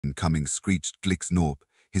coming, screeched Glixnorp,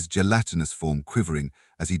 his gelatinous form quivering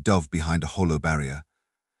as he dove behind a hollow barrier.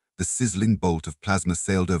 The sizzling bolt of plasma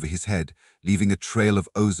sailed over his head, leaving a trail of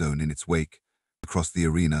ozone in its wake. Across the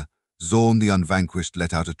arena, Zorn the Unvanquished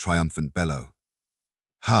let out a triumphant bellow.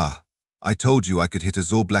 "Ha! I told you I could hit a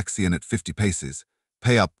Zorblaxian at 50 paces.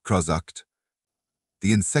 Pay up, Krozukt."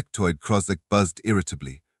 The insectoid Krozuk buzzed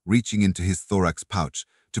irritably, reaching into his thorax pouch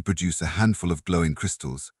to produce a handful of glowing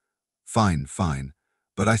crystals. "Fine, fine,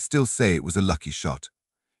 but I still say it was a lucky shot.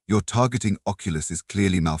 Your targeting oculus is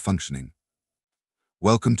clearly malfunctioning."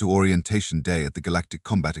 Welcome to Orientation Day at the Galactic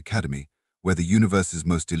Combat Academy, where the universe's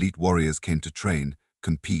most elite warriors came to train,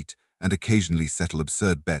 compete, and occasionally settle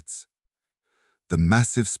absurd bets. The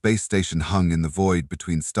massive space station hung in the void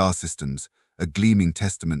between star systems, a gleaming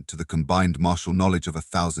testament to the combined martial knowledge of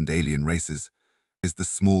 1,000 alien races. As the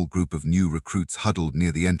small group of new recruits huddled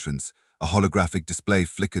near the entrance, a holographic display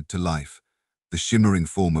flickered to life. The shimmering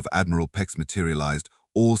form of Admiral Pex materialized,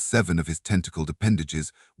 all 7 of his tentacled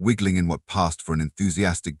appendages wiggling in what passed for an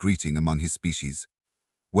enthusiastic greeting among his species.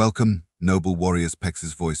 "Welcome, noble warriors,"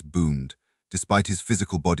 Pex's voice boomed, despite his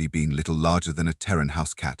physical body being little larger than a Terran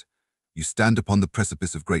house cat. "You stand upon the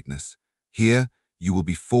precipice of greatness. Here, you will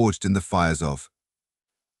be forged in the fires of—"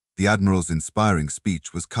 The Admiral's inspiring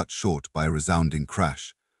speech was cut short by a resounding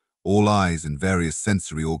crash. All eyes and various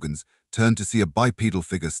sensory organs turned to see a bipedal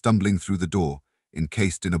figure stumbling through the door,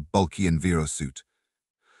 encased in a bulky Enviro suit.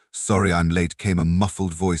 "Sorry I'm late," came a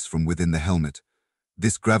muffled voice from within the helmet.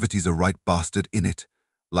 "This gravity's a right bastard in it,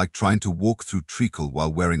 like trying to walk through treacle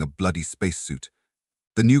while wearing a bloody spacesuit."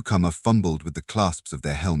 The newcomer fumbled with the clasps of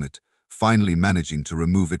their helmet, finally managing to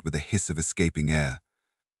remove it with a hiss of escaping air.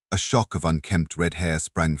 A shock of unkempt red hair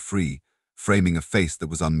sprang free, framing a face that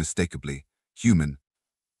was unmistakably human.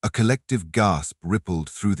 A collective gasp rippled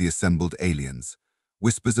through the assembled aliens.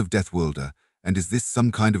 Whispers of Deathworlder, and "is this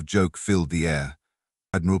some kind of joke?" filled the air.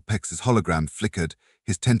 Admiral Pex's hologram flickered,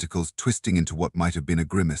 his tentacles twisting into what might have been a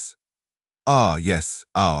grimace. "Ah, yes,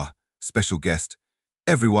 our special guest.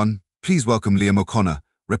 Everyone, please welcome Liam O'Connor,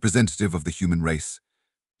 representative of the human race."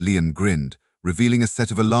 Liam grinned, revealing a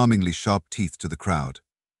set of alarmingly sharp teeth to the crowd.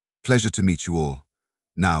 "Pleasure to meet you all.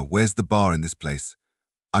 Now, where's the bar in this place?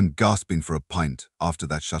 I'm gasping for a pint after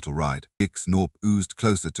that shuttle ride." Glixnorp oozed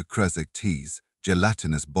closer to Krezek's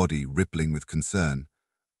gelatinous body rippling with concern.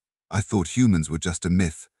 "I thought humans were just a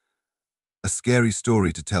myth. A scary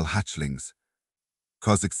story to tell hatchlings."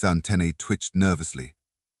 Krezek's antennae twitched nervously.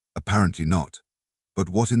 "Apparently not. But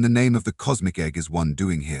what in the name of the cosmic egg is one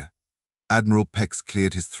doing here?" Admiral Pex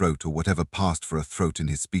cleared his throat, or whatever passed for a throat in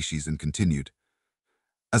his species, and continued.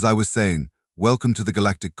 "As I was saying, welcome to the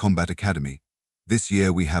Galactic Combat Academy. This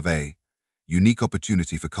year we have a unique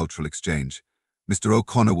opportunity for cultural exchange. Mr.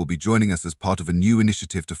 O'Connor will be joining us as part of a new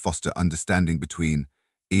initiative to foster understanding between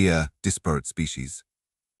disparate species."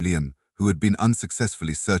 Liam, who had been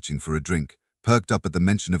unsuccessfully searching for a drink, perked up at the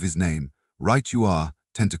mention of his name. "Right you are,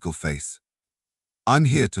 tentacle face. I'm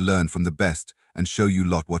here to learn from the best and show you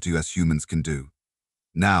lot what you as humans can do.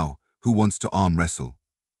 Now, who wants to arm wrestle?"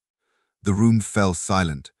 The room fell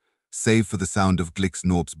silent, save for the sound of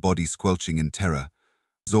Glixnorp's body squelching in terror.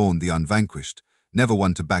 Zorn the Unvanquished, never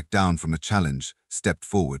one to back down from a challenge, stepped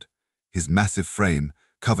forward. His massive frame,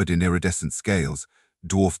 covered in iridescent scales,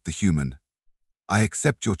 dwarfed the human. "I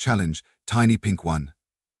accept your challenge, tiny pink one.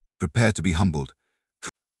 Prepare to be humbled."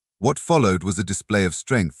 What followed was a display of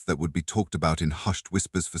strength that would be talked about in hushed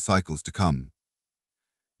whispers for cycles to come.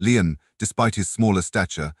 Liam, despite his smaller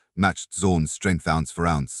stature, matched Zorn's strength ounce for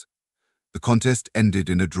ounce. The contest ended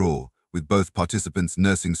in a draw, with both participants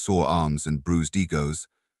nursing sore arms and bruised egos.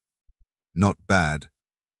 "Not bad,"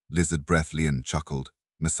 Lizard Breath Liam chuckled,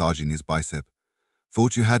 massaging his bicep.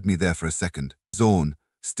 "Thought you had me there for a second." Zorn,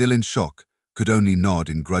 still in shock, could only nod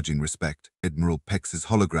in grudging respect. Admiral Pex's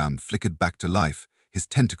hologram flickered back to life, his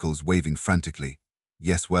tentacles waving frantically.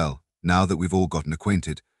 "Yes, well, now that we've all gotten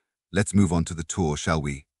acquainted, let's move on to the tour, shall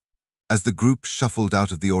we?" As the group shuffled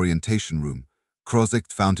out of the orientation room,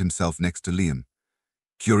 Krozek found himself next to Liam.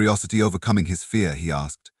 Curiosity overcoming his fear, he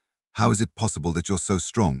asked, "How is it possible that you're so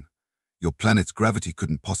strong? Your planet's gravity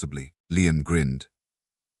couldn't possibly." Liam grinned.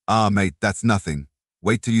 "Ah, mate, that's nothing.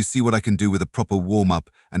 Wait till you see what I can do with a proper warm-up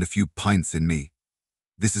and a few pints in me.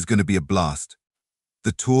 This is going to be a blast."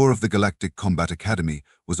 The tour of the Galactic Combat Academy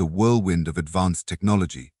was a whirlwind of advanced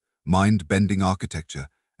technology, mind-bending architecture,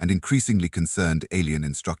 and increasingly concerned alien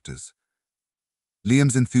instructors.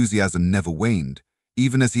 Liam's enthusiasm never waned,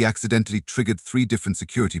 even as he accidentally triggered 3 different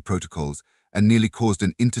security protocols and nearly caused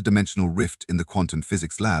an interdimensional rift in the quantum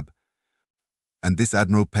physics lab. And this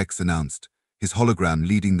Admiral Pex announced, his hologram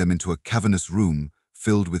leading them into a cavernous room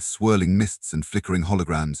filled with swirling mists and flickering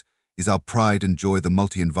holograms, is our pride and joy, the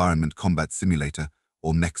multi-environment combat simulator,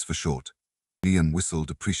 or MEX for short. Liam whistled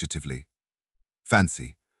appreciatively.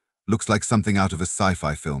 Fancy. Looks like something out of a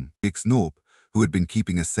sci-fi film. Norp, who had been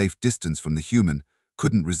keeping a safe distance from the human,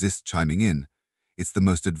 couldn't resist chiming in. It's the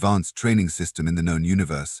most advanced training system in the known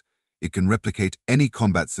universe. It can replicate any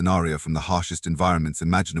combat scenario from the harshest environments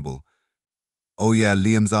imaginable. Oh yeah,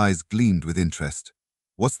 Liam's eyes gleamed with interest.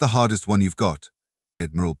 What's the hardest one you've got?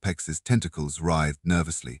 Admiral Pex's tentacles writhed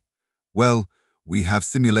nervously. Well, we have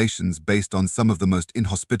simulations based on some of the most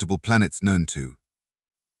inhospitable planets known to.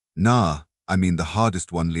 Nah, I mean the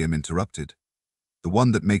hardest one, Liam interrupted. The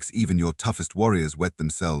one that makes even your toughest warriors wet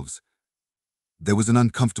themselves. There was an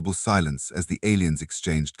uncomfortable silence as the aliens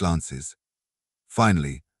exchanged glances.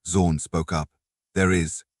 Finally, Zorn spoke up. There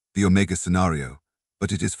is the Omega scenario,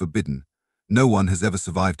 but it is forbidden. No one has ever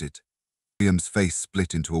survived it. Liam's face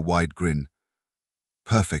split into a wide grin.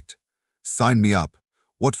 Perfect. Sign me up.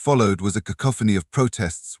 What followed was a cacophony of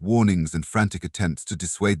protests, warnings, and frantic attempts to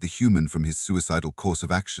dissuade the human from his suicidal course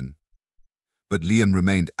of action. But Liam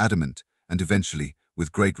remained adamant, and eventually,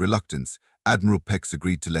 with great reluctance, Admiral Pex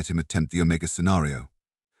agreed to let him attempt the Omega scenario.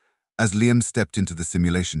 As Liam stepped into the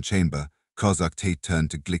simulation chamber, Kozak Tate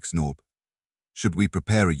turned to Glixnorp. Should we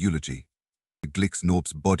prepare a eulogy?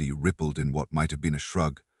 Glixnorp's body rippled in what might have been a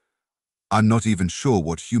shrug. I'm not even sure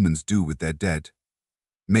what humans do with their dead.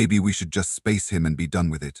 Maybe we should just space him and be done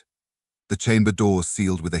with it. The chamber door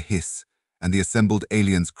sealed with a hiss, and the assembled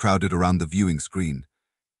aliens crowded around the viewing screen.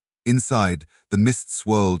 Inside, the mist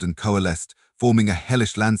swirled and coalesced, forming a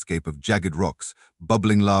hellish landscape of jagged rocks,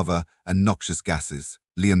 bubbling lava, and noxious gases.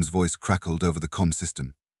 Liam's voice crackled over the comm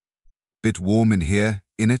system. Bit warm in here,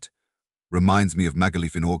 innit? Reminds me of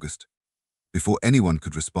Magaluf in August. Before anyone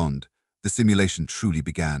could respond, the simulation truly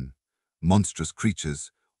began. Monstrous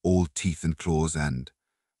creatures, all teeth and claws, and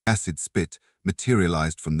acid spit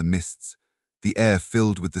materialized from the mists. The air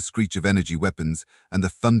filled with the screech of energy weapons and the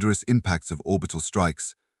thunderous impacts of orbital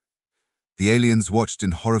strikes. The aliens watched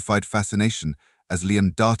in horrified fascination as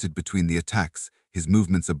Liam darted between the attacks, his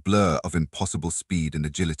movements a blur of impossible speed and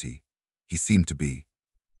agility. He seemed to be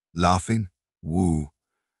laughing. Woo.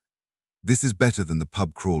 This is better than the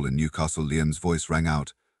pub crawl in Newcastle, Liam's voice rang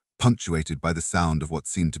out, punctuated by the sound of what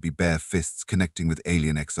seemed to be bare fists connecting with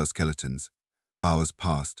alien exoskeletons. Hours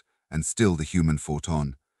passed, and still the human fought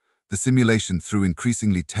on. The simulation threw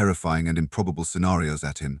increasingly terrifying and improbable scenarios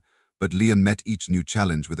at him, but Liam met each new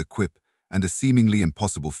challenge with a quip and a seemingly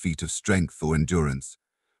impossible feat of strength or endurance.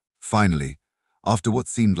 Finally, after what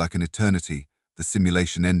seemed like an eternity, the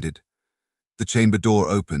simulation ended. The chamber door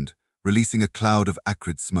opened, releasing a cloud of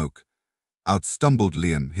acrid smoke. Out stumbled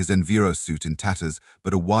Liam, his Enviro suit in tatters,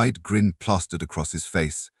 but a wide grin plastered across his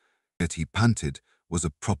face. Yet he panted, was a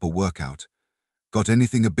proper workout. Got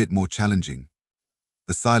anything a bit more challenging?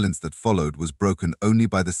 The silence that followed was broken only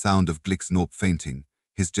by the sound of Glixnorp fainting,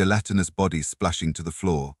 his gelatinous body splashing to the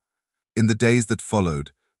floor. In the days that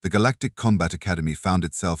followed, the Galactic Combat Academy found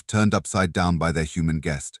itself turned upside down by their human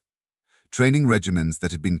guest. Training regimens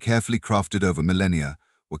that had been carefully crafted over millennia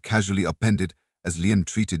were casually upended as Liam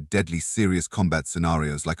treated deadly serious combat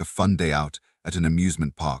scenarios like a fun day out at an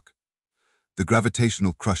amusement park. The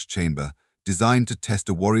gravitational crush chamber, designed to test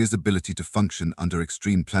a warrior's ability to function under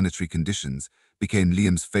extreme planetary conditions, became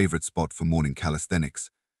Liam's favorite spot for morning calisthenics.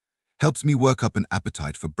 Helps me work up an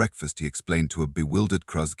appetite for breakfast, he explained to a bewildered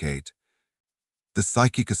Kruzgate. The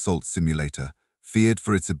psychic assault simulator, feared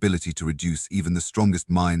for its ability to reduce even the strongest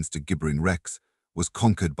minds to gibbering wrecks, was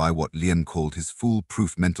conquered by what Liam called his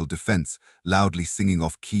foolproof mental defense, loudly singing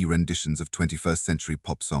off key renditions of 21st century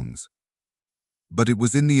pop songs. But it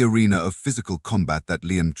was in the arena of physical combat that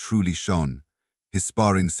Liam truly shone. His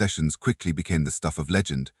sparring sessions quickly became the stuff of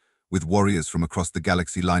legend, with warriors from across the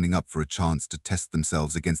galaxy lining up for a chance to test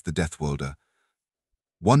themselves against the Deathworlder.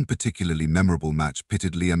 One particularly memorable match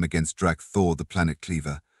pitted Liam against Drak Thor the Planet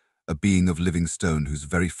Cleaver, a being of living stone whose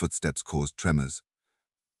very footsteps caused tremors.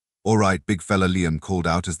 All right, big fella, Liam called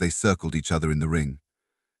out as they circled each other in the ring.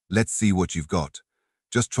 Let's see what you've got.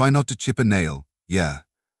 Just try not to chip a nail, yeah.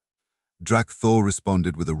 Drak Thor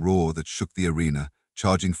responded with a roar that shook the arena,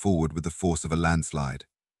 charging forward with the force of a landslide.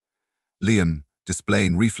 Liam,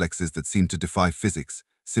 displaying reflexes that seemed to defy physics,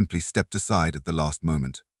 simply stepped aside at the last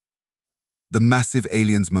moment. The massive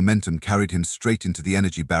alien's momentum carried him straight into the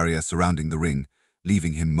energy barrier surrounding the ring,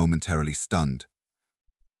 leaving him momentarily stunned.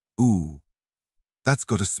 Ooh. That's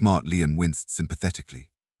got a smart. Liam winced sympathetically.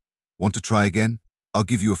 Want to try again? I'll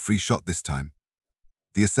give you a free shot this time.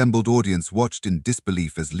 The assembled audience watched in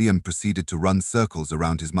disbelief as Liam proceeded to run circles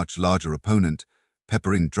around his much larger opponent,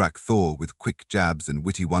 peppering Drak Thor with quick jabs and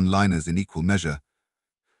witty one-liners in equal measure.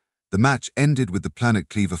 The match ended with the planet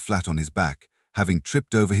cleaver flat on his back, having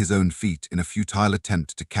tripped over his own feet in a futile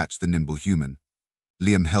attempt to catch the nimble human.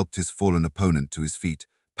 Liam helped his fallen opponent to his feet,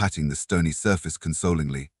 patting the stony surface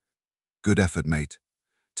consolingly. "Good effort, mate.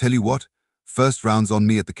 Tell you what, first round's on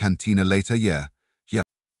me at the cantina later, yeah.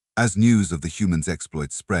 As news of the human's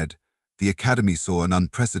exploits spread, the Academy saw an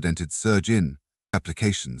unprecedented surge in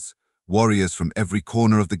applications. Warriors from every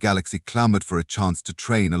corner of the galaxy clamored for a chance to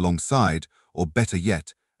train alongside, or better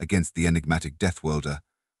yet, against the enigmatic Deathworlder.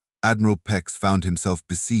 Admiral Pex found himself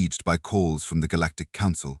besieged by calls from the Galactic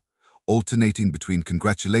Council, alternating between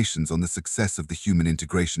congratulations on the success of the Human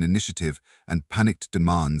Integration Initiative and panicked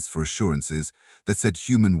demands for assurances that said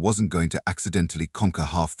human wasn't going to accidentally conquer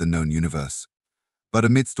half the known universe. But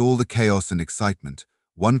amidst all the chaos and excitement,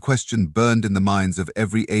 one question burned in the minds of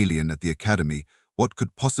every alien at the Academy: what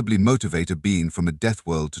could possibly motivate a being from a death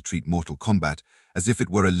world to treat mortal combat as if it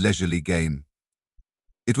were a leisurely game?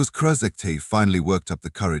 It was Kruzek finally worked up the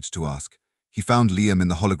courage to ask. He found Liam in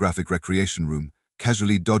the holographic recreation room,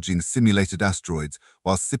 casually dodging simulated asteroids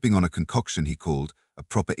while sipping on a concoction he called a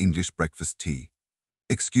proper English breakfast tea.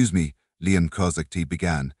 "Excuse me," Liam Kruzek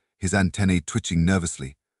began, his antennae twitching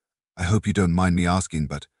nervously. "I hope you don't mind me asking,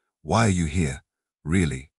 but why are you here?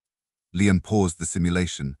 Really?" Liam paused the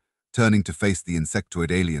simulation, turning to face the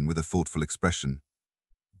insectoid alien with a thoughtful expression.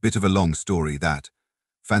 "Bit of a long story, that.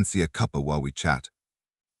 Fancy a cuppa while we chat."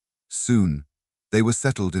 Soon, they were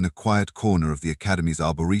settled in a quiet corner of the Academy's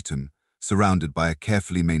arboretum, surrounded by a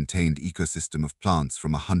carefully maintained ecosystem of plants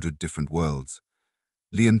from 100 different worlds.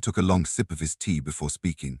 Liam took a long sip of his tea before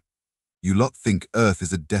speaking. "You lot think Earth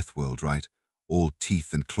is a death world, right? All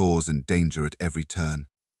teeth and claws and danger at every turn."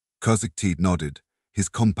 Kruzek nodded, his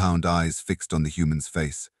compound eyes fixed on the human's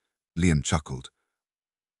face. Liam chuckled.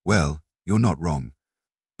 "Well, you're not wrong.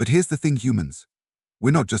 But here's the thing, humans.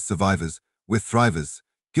 We're not just survivors, we're thrivers.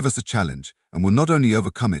 Give us a challenge, and we'll not only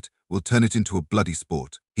overcome it, we'll turn it into a bloody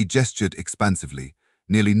sport." He gestured expansively,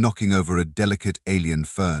 nearly knocking over a delicate alien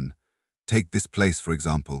fern. "Take this place, for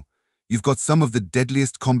example. You've got some of the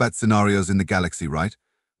deadliest combat scenarios in the galaxy, right?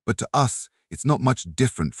 But to us, it's not much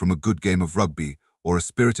different from a good game of rugby or a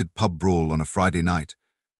spirited pub brawl on a Friday night."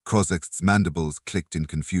 Kruzek's mandibles clicked in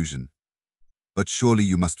confusion. "But surely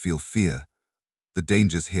you must feel fear. The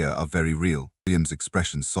dangers here are very real." William's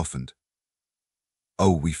expression softened.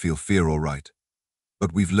 "Oh, we feel fear, all right.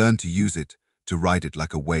 But we've learned to use it, to ride it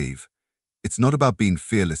like a wave. It's not about being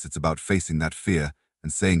fearless, it's about facing that fear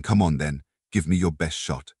and saying, 'Come on then, give me your best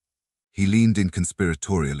shot.'" He leaned in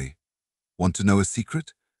conspiratorially. "Want to know a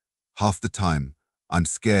secret? Half the time, I'm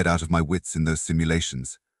scared out of my wits in those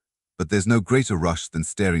simulations. But there's no greater rush than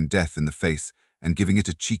staring death in the face and giving it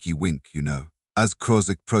a cheeky wink, you know." As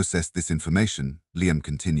Kruzek processed this information, Liam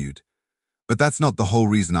continued. "But that's not the whole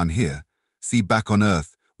reason I'm here. See, back on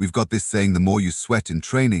Earth, we've got this saying, the more you sweat in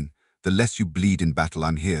training, the less you bleed in battle.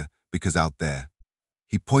 I'm here, because out there."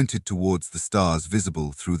 He pointed towards the stars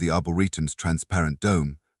visible through the Arboretum's transparent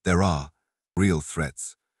dome. "There are real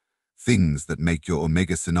threats. Things that make your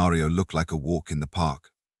Omega scenario look like a walk in the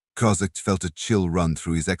park." Kruzek felt a chill run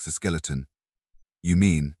through his exoskeleton. "You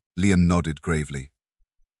mean?" Liam nodded gravely.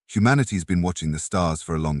 "Humanity's been watching the stars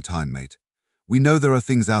for a long time, mate. We know there are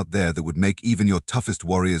things out there that would make even your toughest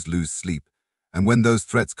warriors lose sleep. And when those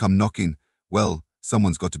threats come knocking, well,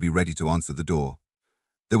 someone's got to be ready to answer the door."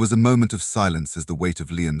 There was a moment of silence as the weight of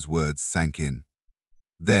Liam's words sank in.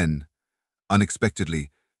 Then,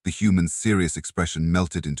 unexpectedly, the human's serious expression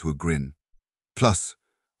melted into a grin. "Plus,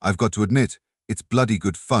 I've got to admit, it's bloody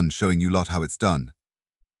good fun showing you lot how it's done.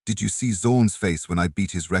 Did you see Zorn's face when I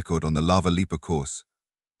beat his record on the Lava Leaper course?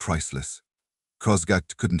 Priceless."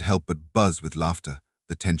 Kruzek couldn't help but buzz with laughter,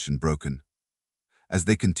 the tension broken. As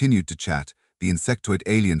they continued to chat, the insectoid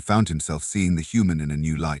alien found himself seeing the human in a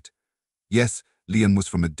new light. Yes, Liam was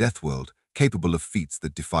from a death world, capable of feats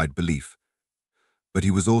that defied belief. But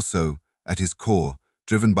he was also, at his core,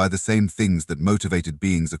 driven by the same things that motivated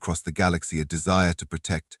beings across the galaxy: a desire to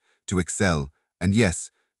protect, to excel, and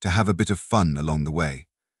yes, to have a bit of fun along the way.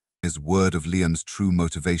 As word of Liam's true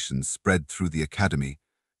motivations spread through the Academy,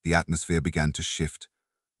 the atmosphere began to shift.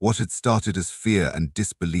 What had started as fear and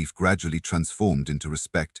disbelief gradually transformed into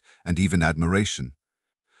respect and even admiration.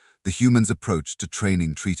 The humans' approach to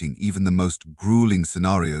training, treating even the most grueling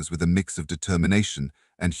scenarios with a mix of determination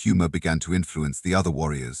and humor, began to influence the other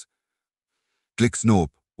warriors. Glixnorp,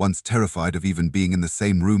 once terrified of even being in the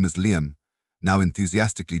same room as Liam, now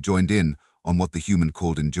enthusiastically joined in on what the human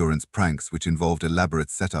called endurance pranks, which involved elaborate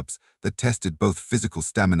setups that tested both physical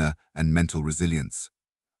stamina and mental resilience.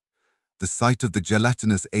 The sight of the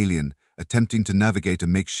gelatinous alien attempting to navigate a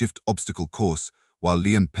makeshift obstacle course while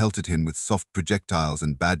Liam pelted him with soft projectiles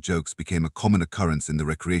and bad jokes became a common occurrence in the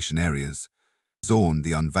recreation areas. Zorn,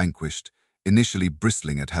 the unvanquished, initially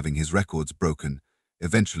bristling at having his records broken,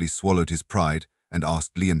 eventually swallowed his pride and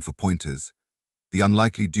asked Liam for pointers. The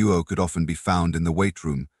unlikely duo could often be found in the weight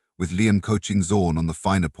room, with Liam coaching Zorn on the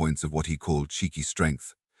finer points of what he called cheeky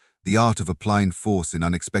strength, the art of applying force in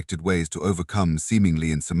unexpected ways to overcome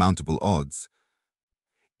seemingly insurmountable odds.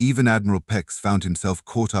 Even Admiral Pex found himself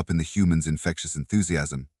caught up in the human's infectious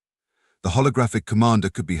enthusiasm. The holographic commander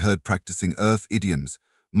could be heard practicing Earth idioms,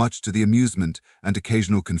 much to the amusement and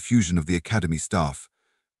occasional confusion of the Academy staff.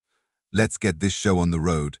 "Let's get this show on the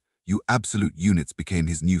road. You absolute units" became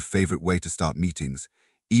his new favorite way to start meetings,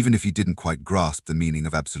 even if he didn't quite grasp the meaning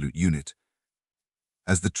of absolute unit.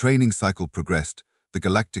 As the training cycle progressed, the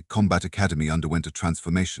Galactic Combat Academy underwent a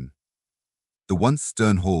transformation. The once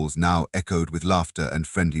stern halls now echoed with laughter and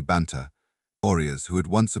friendly banter. Warriors who had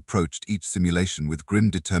once approached each simulation with grim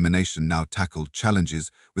determination now tackled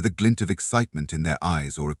challenges with a glint of excitement in their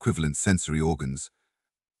eyes or equivalent sensory organs.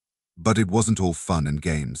 But it wasn't all fun and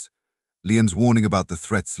games. Liam's warning about the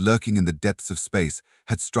threats lurking in the depths of space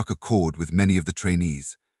had struck a chord with many of the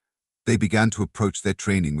trainees. They began to approach their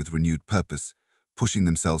training with renewed purpose, pushing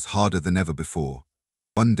themselves harder than ever before.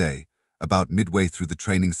 One day, about midway through the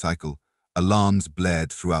training cycle, alarms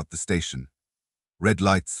blared throughout the station. Red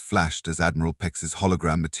lights flashed as Admiral Pex's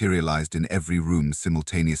hologram materialized in every room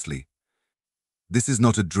simultaneously. "This is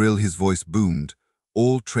not a drill," his voice boomed,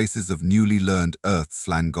 all traces of newly learned Earth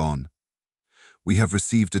slang gone. "We have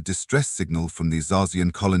received a distress signal from the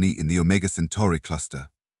Zarzian colony in the Omega Centauri cluster.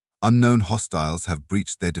 Unknown hostiles have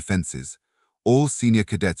breached their defenses. All senior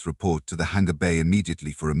cadets report to the hangar bay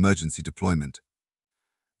immediately for emergency deployment."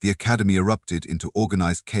 The Academy erupted into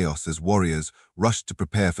organized chaos as warriors rushed to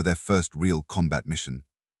prepare for their first real combat mission.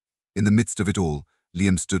 In the midst of it all,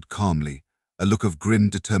 Liam stood calmly, a look of grim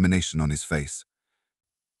determination on his face.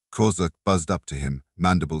 Krozak buzzed up to him,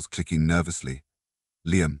 mandibles clicking nervously.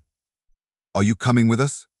 "Liam, are you coming with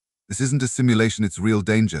us? This isn't a simulation, it's real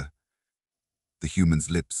danger." The human's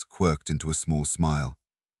lips quirked into a small smile.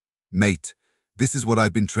 "Mate, this is what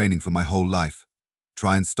I've been training for my whole life.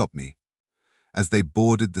 Try and stop me." As they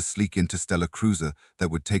boarded the sleek interstellar cruiser that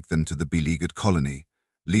would take them to the beleaguered colony,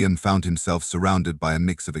 Liam found himself surrounded by a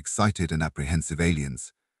mix of excited and apprehensive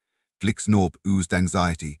aliens. Glixnorp oozed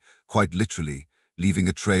anxiety, quite literally, leaving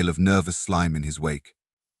a trail of nervous slime in his wake.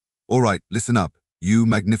 "All right, listen up, you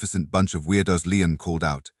magnificent bunch of weirdos," Liam called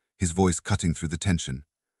out, his voice cutting through the tension.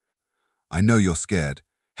 "I know you're scared.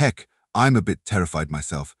 Heck, I'm a bit terrified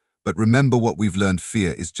myself, but remember what we've learned: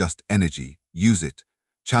 fear is just energy. Use it,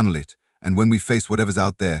 channel it, and when we face whatever's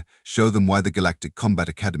out there, show them why the Galactic Combat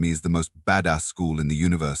Academy is the most badass school in the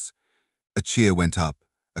universe." A cheer went up,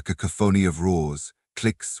 a cacophony of roars,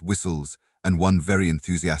 clicks, whistles, and one very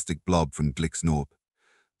enthusiastic blob from Glixnorp.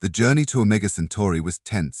 The journey to Omega Centauri was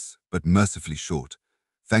tense, but mercifully short,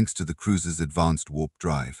 thanks to the cruiser's advanced warp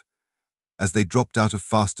drive. As they dropped out of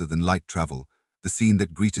faster-than-light travel, the scene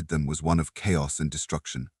that greeted them was one of chaos and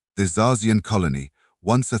destruction. The Zarzian colony,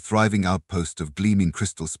 once a thriving outpost of gleaming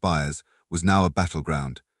crystal spires, was now a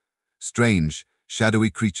battleground. Strange, shadowy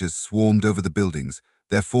creatures swarmed over the buildings,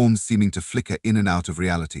 their forms seeming to flicker in and out of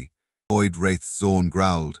reality. Void Wraiths, Zorn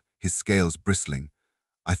growled, his scales bristling.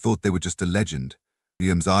 "I thought they were just a legend."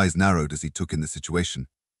 Liam's eyes narrowed as he took in the situation.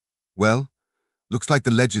 "Well, looks like the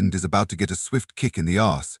legend is about to get a swift kick in the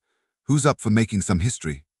arse. Who's up for making some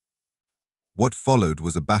history?" What followed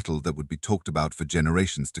was a battle that would be talked about for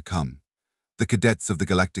generations to come. The cadets of the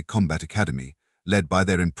Galactic Combat Academy, led by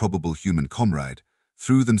their improbable human comrade,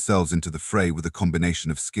 threw themselves into the fray with a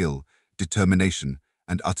combination of skill, determination,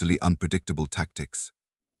 and utterly unpredictable tactics.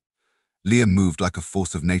 Liam moved like a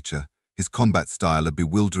force of nature, his combat style a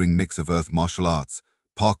bewildering mix of Earth martial arts,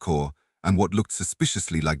 parkour, and what looked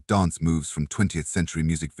suspiciously like dance moves from 20th century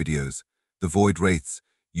music videos. The Void Wraiths,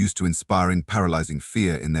 used to inspiring paralyzing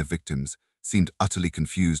fear in their victims, seemed utterly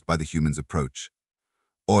confused by the human's approach.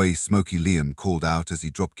 "Oi, Smoky," Liam called out as he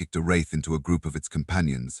drop-kicked a wraith into a group of its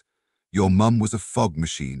companions. "Your mum was a fog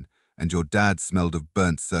machine, and your dad smelled of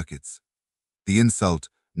burnt circuits." The insult,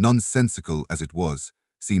 nonsensical as it was,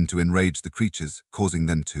 seemed to enrage the creatures, causing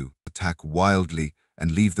them to attack wildly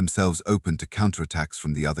and leave themselves open to counterattacks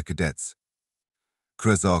from the other cadets.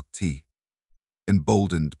 Krezark T,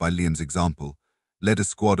 emboldened by Liam's example, led a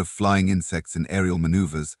squad of flying insects in aerial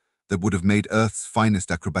maneuvers that would have made Earth's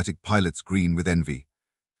finest acrobatic pilots green with envy.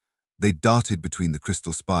 They darted between the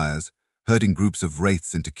crystal spires, herding groups of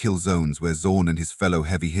wraiths into kill zones where Zorn and his fellow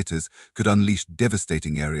heavy hitters could unleash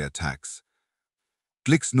devastating area attacks.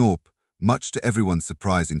 Glixnorp, much to everyone's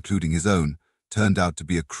surprise including his own, turned out to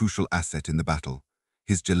be a crucial asset in the battle.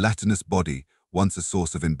 His gelatinous body, once a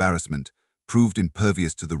source of embarrassment, proved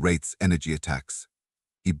impervious to the Wraith's energy attacks.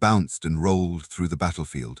 He bounced and rolled through the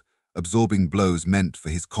battlefield, absorbing blows meant for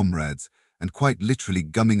his comrades and quite literally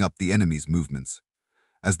gumming up the enemy's movements.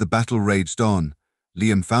 As the battle raged on,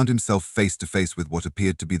 Liam found himself face to face with what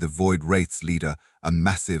appeared to be the Void Wraiths' leader, a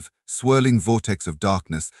massive, swirling vortex of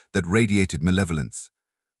darkness that radiated malevolence.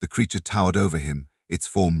 The creature towered over him, its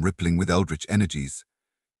form rippling with eldritch energies.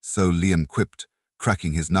 So Liam quipped,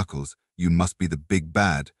 cracking his knuckles, "You must be the big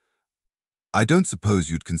bad. I don't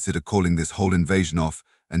suppose you'd consider calling this whole invasion off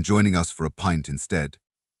and joining us for a pint instead."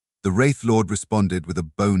 The Wraith Lord responded with a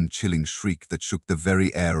bone-chilling shriek that shook the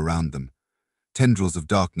very air around them. Tendrils of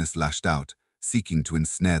darkness lashed out, seeking to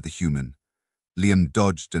ensnare the human. Liam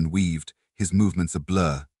dodged and weaved, his movements a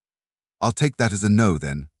blur. "I'll take that as a no,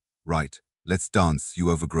 then. Right, let's dance,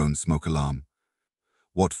 you overgrown smoke alarm."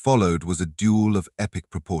 What followed was a duel of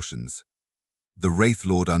epic proportions. The Wraith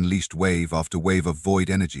Lord unleashed wave after wave of void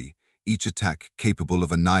energy, each attack capable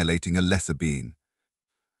of annihilating a lesser being.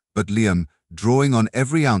 But Liam, drawing on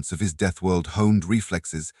every ounce of his Deathworld-honed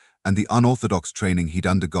reflexes and the unorthodox training he'd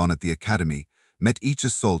undergone at the academy, met each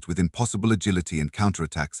assault with impossible agility and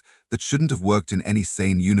counterattacks that shouldn't have worked in any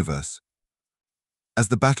sane universe. As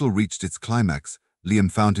the battle reached its climax, Liam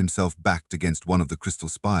found himself backed against one of the crystal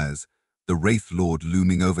spires, the Wraith Lord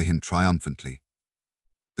looming over him triumphantly.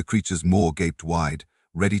 The creature's maw gaped wide,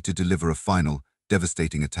 ready to deliver a final,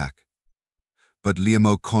 devastating attack. But Liam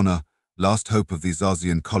O'Connor, last hope of the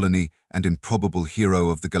Zazian colony and improbable hero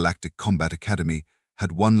of the Galactic Combat Academy,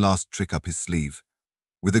 had one last trick up his sleeve.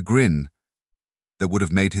 With a grin that would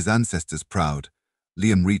have made his ancestors proud,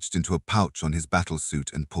 Liam reached into a pouch on his battle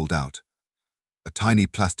suit and pulled out a tiny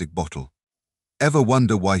plastic bottle. "Ever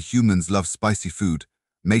wonder why humans love spicy food?"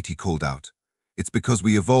 Matey called out. "It's because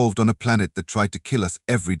we evolved on a planet that tried to kill us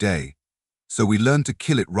every day. So we learned to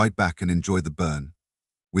kill it right back and enjoy the burn."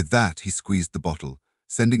 With that, he squeezed the bottle,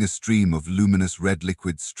 sending a stream of luminous red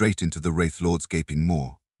liquid straight into the Wraith Lord's gaping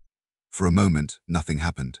maw. For a moment, nothing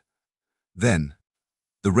happened. Then,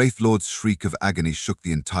 the Wraith Lord's shriek of agony shook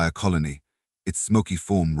the entire colony. Its smoky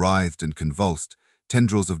form writhed and convulsed,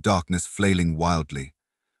 tendrils of darkness flailing wildly.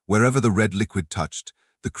 Wherever the red liquid touched,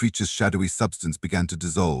 the creature's shadowy substance began to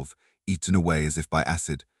dissolve, eaten away as if by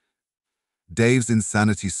acid. Dave's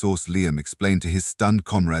insanity source Liam explained to his stunned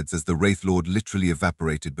comrades as the Wraith Lord literally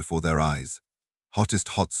evaporated before their eyes. Hottest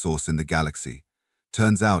hot sauce in the galaxy.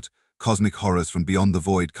 Turns out, cosmic horrors from beyond the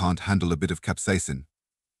void can't handle a bit of capsaicin.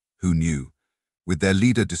 Who knew? With their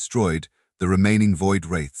leader destroyed, the remaining Void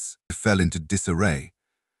Wraiths fell into disarray.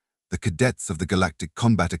 The cadets of the Galactic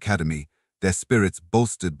Combat Academy, their spirits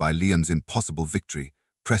bolstered by Liam's impossible victory,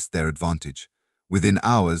 pressed their advantage. Within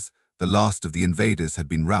hours, the last of the invaders had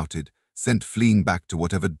been routed, sent fleeing back to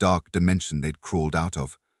whatever dark dimension they'd crawled out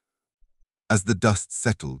of. As the dust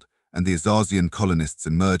settled and the Azazian colonists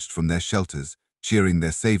emerged from their shelters, cheering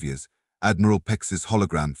their saviors, Admiral Pex's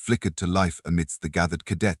hologram flickered to life amidst the gathered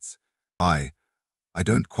cadets. I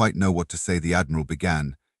don't quite know what to say," the Admiral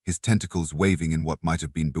began, his tentacles waving in what might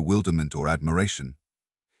have been bewilderment or admiration.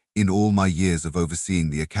 "In all my years of overseeing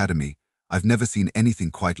the Academy, I've never seen anything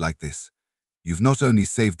quite like this. You've not only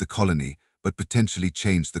saved the colony, but potentially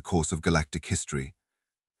changed the course of galactic history."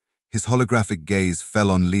 His holographic gaze fell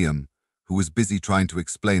on Liam, who was busy trying to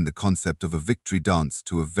explain the concept of a victory dance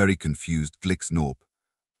to a very confused Glixnorp.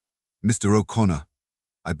 "Mr. O'Connor,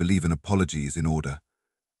 I believe an apology is in order.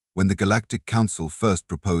 When the Galactic Council first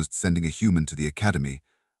proposed sending a human to the Academy,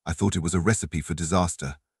 I thought it was a recipe for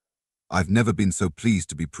disaster. I've never been so pleased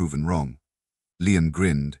to be proven wrong." Liam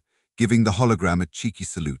grinned, giving the hologram a cheeky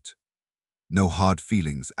salute. "No hard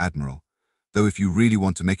feelings, Admiral. Though if you really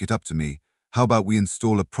want to make it up to me, how about we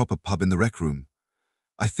install a proper pub in the rec room?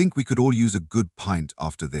 I think we could all use a good pint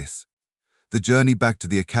after this." The journey back to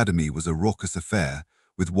the Academy was a raucous affair,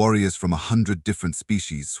 with warriors from 100 different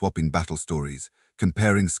species swapping battle stories,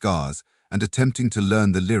 comparing scars, and attempting to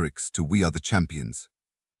learn the lyrics to "We Are the Champions."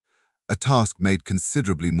 A task made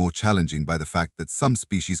considerably more challenging by the fact that some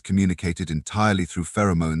species communicated entirely through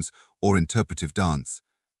pheromones or interpretive dance.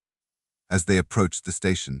 As they approached the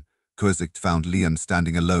station, Kurzik found Liam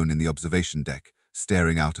standing alone in the observation deck,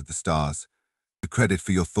 staring out at the stars. "The credit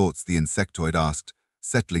for your thoughts," the insectoid asked,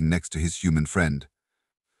 settling next to his human friend.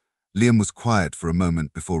 Liam was quiet for a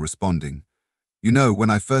moment before responding. "You know, when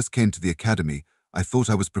I first came to the Academy, I thought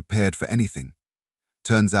I was prepared for anything.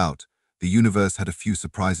 Turns out, the universe had a few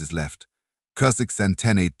surprises left." Kurzik's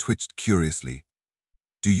antennae twitched curiously.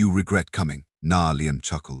 "Do you regret coming?" "Nah," Liam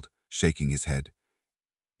chuckled, shaking his head.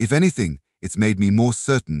 "If anything, it's made me more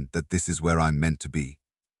certain that this is where I'm meant to be."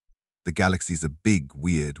 The galaxy's a big,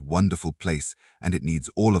 weird, wonderful place, and it needs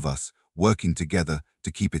all of us working together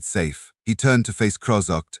to keep it safe. He turned to face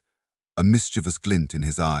Krozokt, a mischievous glint in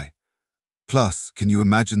his eye. Plus, can you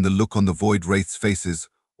imagine the look on the Void Wraiths' faces,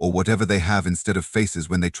 or whatever they have instead of faces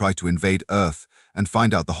when they try to invade Earth and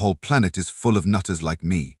find out the whole planet is full of nutters like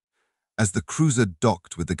me? As the cruiser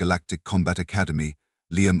docked with the Galactic Combat Academy,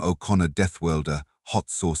 Liam O'Connor, Deathworlder, hot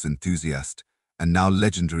sauce enthusiast, and now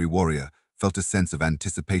legendary warrior, felt a sense of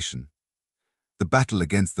anticipation. The battle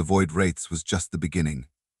against the Void Wraiths was just the beginning.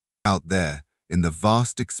 Out there, in the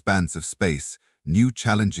vast expanse of space, new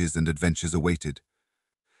challenges and adventures awaited.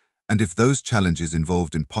 And if those challenges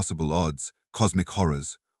involved impossible odds, cosmic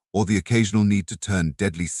horrors, or the occasional need to turn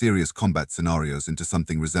deadly serious combat scenarios into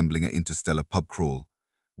something resembling an interstellar pub crawl,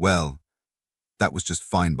 well, that was just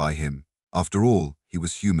fine by him. After all, he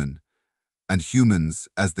was human. And humans,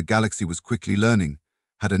 as the galaxy was quickly learning,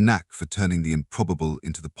 had a knack for turning the improbable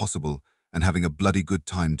into the possible and having a bloody good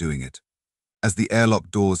time doing it. As the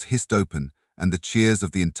airlock doors hissed open and the cheers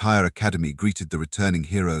of the entire academy greeted the returning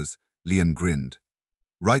heroes, Liam grinned.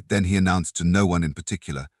 Right then he announced to no one in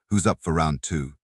particular who's up for round 2.